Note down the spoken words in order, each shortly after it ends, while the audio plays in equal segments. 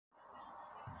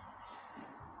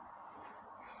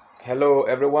Hello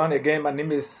everyone, again my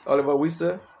name is Oliver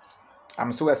Wieser.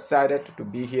 I'm so excited to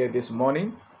be here this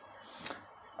morning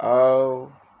uh,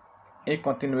 in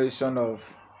continuation of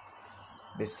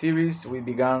the series we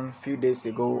began a few days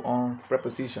ago on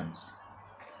prepositions.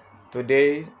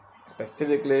 Today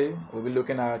specifically we'll be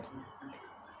looking at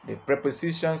the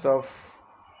prepositions of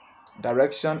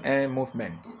direction and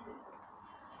movement.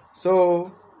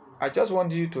 So I just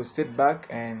want you to sit back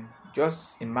and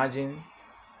just imagine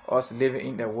us living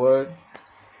in the world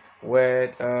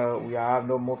where we have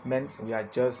no movement. We are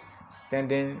just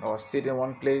standing or sitting in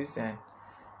one place and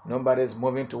nobody is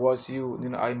moving towards you.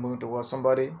 Are you moving towards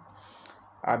somebody?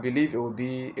 I believe it will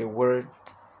be a world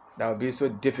that will be so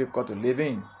difficult to live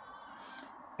in.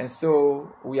 And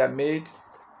so we are made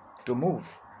to move,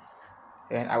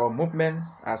 and our movements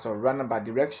are surrounded by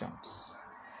directions.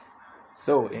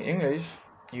 So in English,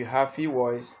 you have few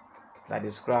words that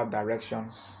describe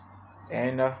directions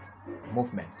and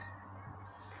movement.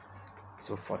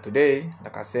 So for today,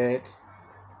 like I said,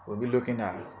 we'll be looking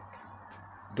at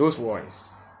those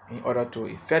words in order to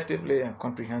effectively and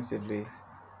comprehensively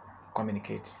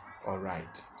communicate or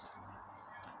write.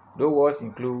 Those words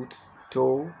include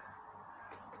to,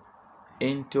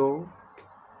 into,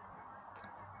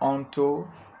 onto,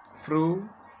 through,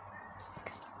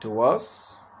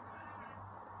 towards,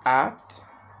 at,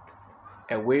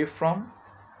 away from,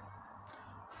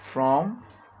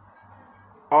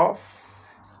 off,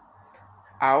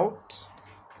 out,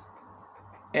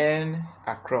 and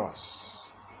across.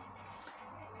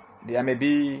 There may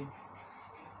be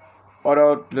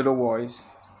other little words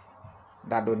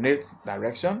that denote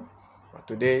direction, but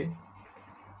today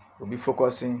we'll be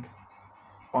focusing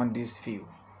on these few.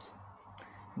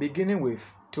 Beginning with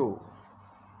to.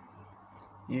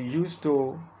 You use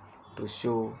to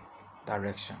show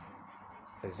direction.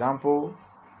 Example,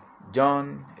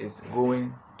 John is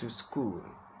going to school.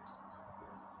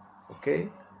 Okay?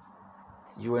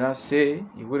 You wouldn't say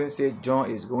John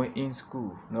is going in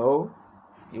school. No,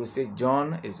 you will say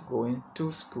John is going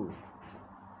to school.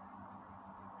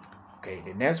 Okay,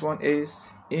 the next one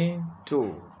is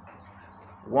into.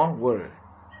 One word,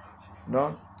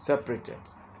 not separated,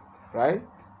 right?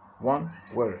 One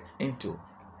word, into.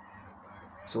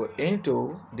 So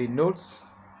into denotes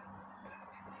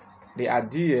the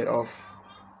idea of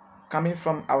coming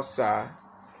from outside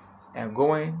and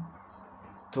going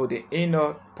to the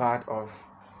inner part of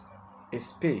a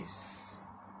space.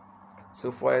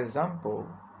 So for example,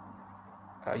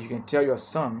 you can tell your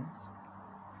son,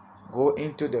 go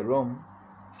into the room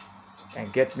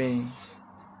and get me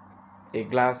a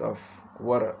glass of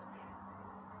water.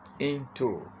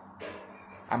 Into.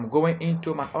 I'm going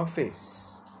into my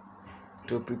office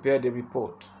to prepare the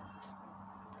report.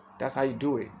 That's how you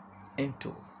do it.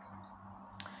 Into.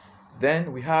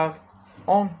 Then we have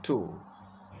onto.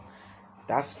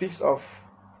 That speaks of,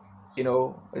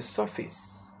 a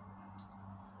surface,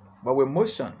 but with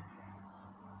motion.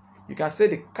 You can say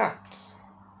the cat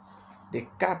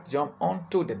jumped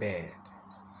onto the bed.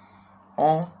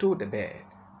 Onto the bed,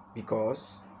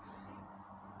 because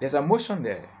there's a motion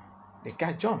there. The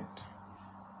cat jumped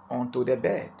onto the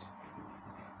bed.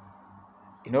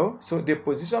 So the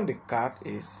position of the cat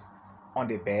is on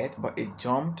the bed, but it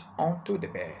jumped onto the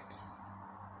bed.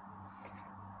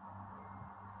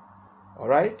 All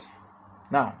right.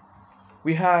 Now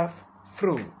we have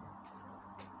through.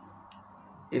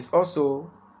 It's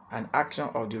also an action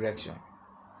of direction.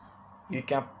 You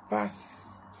can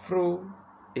pass through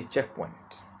a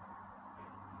checkpoint.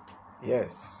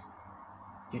 Yes,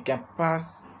 you can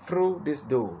pass through this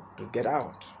door to get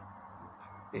out.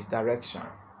 It's direction.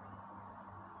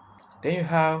 Then you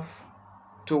have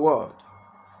toward.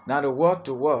 Now the word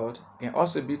toward can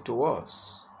also be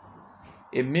towards.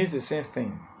 It means the same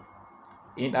thing.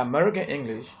 In American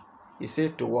English, you say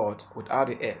toward without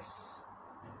the S.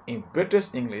 In British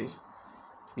English,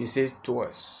 you say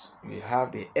towards. You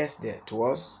have the S there,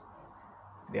 towards.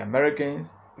 The Americans,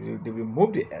 they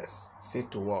remove the S, say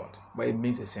toward, but it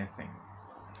means the same thing.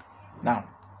 Now,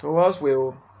 towards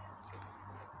will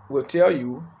tell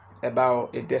you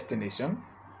about a destination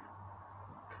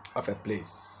of a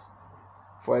place.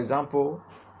 For example,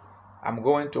 I'm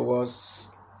going towards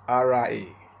RIA.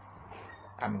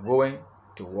 I'm going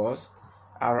towards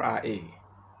RIA.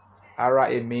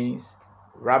 RIA means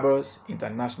Roberts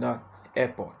International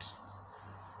Airport.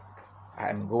 I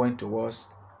am going towards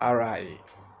RIA.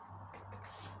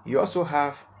 You also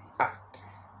have at.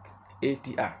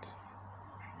 At.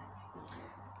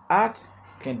 At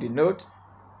can denote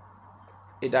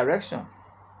a direction.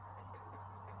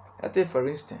 Let's say, for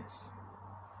instance,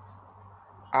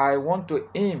 I want to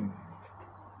aim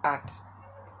at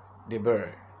the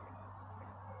bird.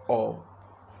 or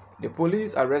the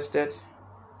police arrested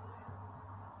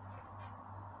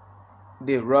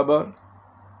the robber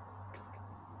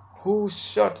who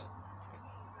shot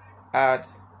at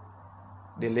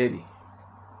the lady.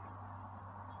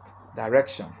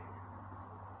 Direction.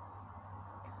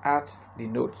 At the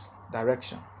note.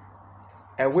 Direction.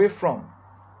 Away from.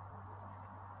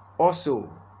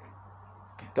 Also,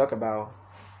 can talk about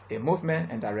a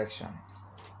movement and direction.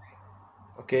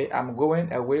 Okay, I'm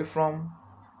going away from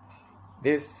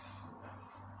this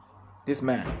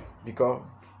man because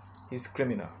he's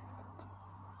criminal.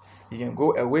 You can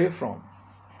go away from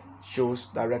shows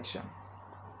direction.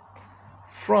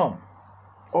 From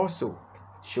also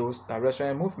shows direction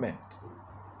and movement.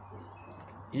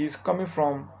 He is coming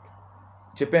from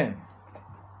Japan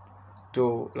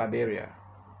to Liberia.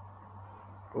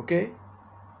 Okay?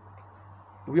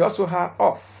 We also have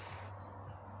off.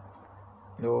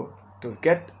 To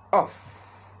get off.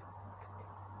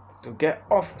 To get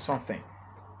off something.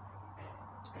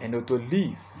 And to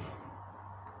leave.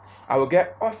 I will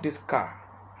get off this car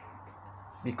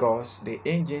because the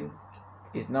engine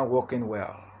is not working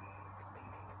well.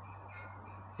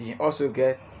 You can also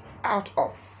get out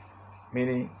of,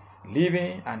 meaning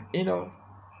leaving an inner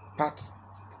part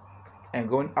and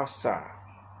going outside.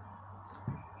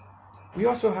 We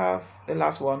also have the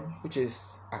last one, which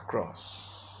is across.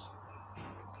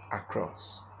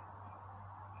 Across.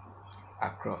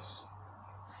 Across.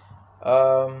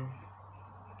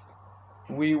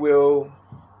 We will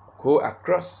go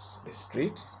across the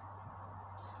street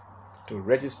to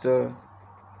register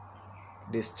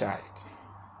this child.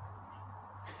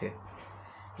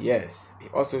 Yes,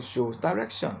 it also shows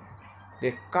direction.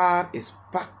 The car is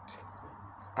parked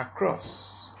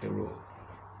across the road.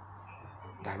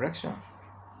 Direction.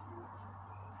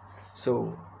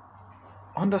 So,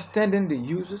 understanding the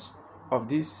uses of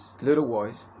these little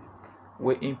words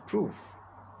will improve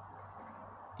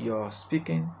your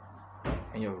speaking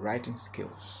and your writing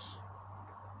skills.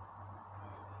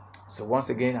 So once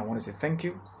again, I want to say thank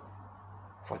you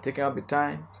for taking up the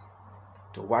time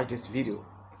to watch this video.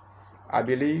 I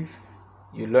believe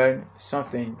you learned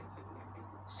something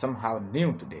somehow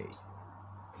new today.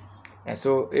 And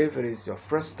so if it is your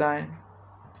first time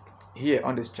here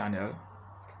on this channel,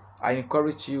 I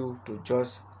encourage you to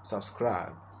just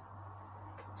subscribe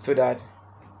so that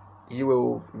you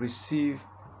will receive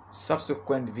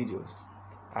subsequent videos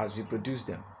as we produce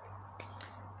them.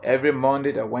 Every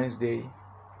Monday to Wednesday,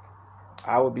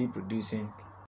 I will be producing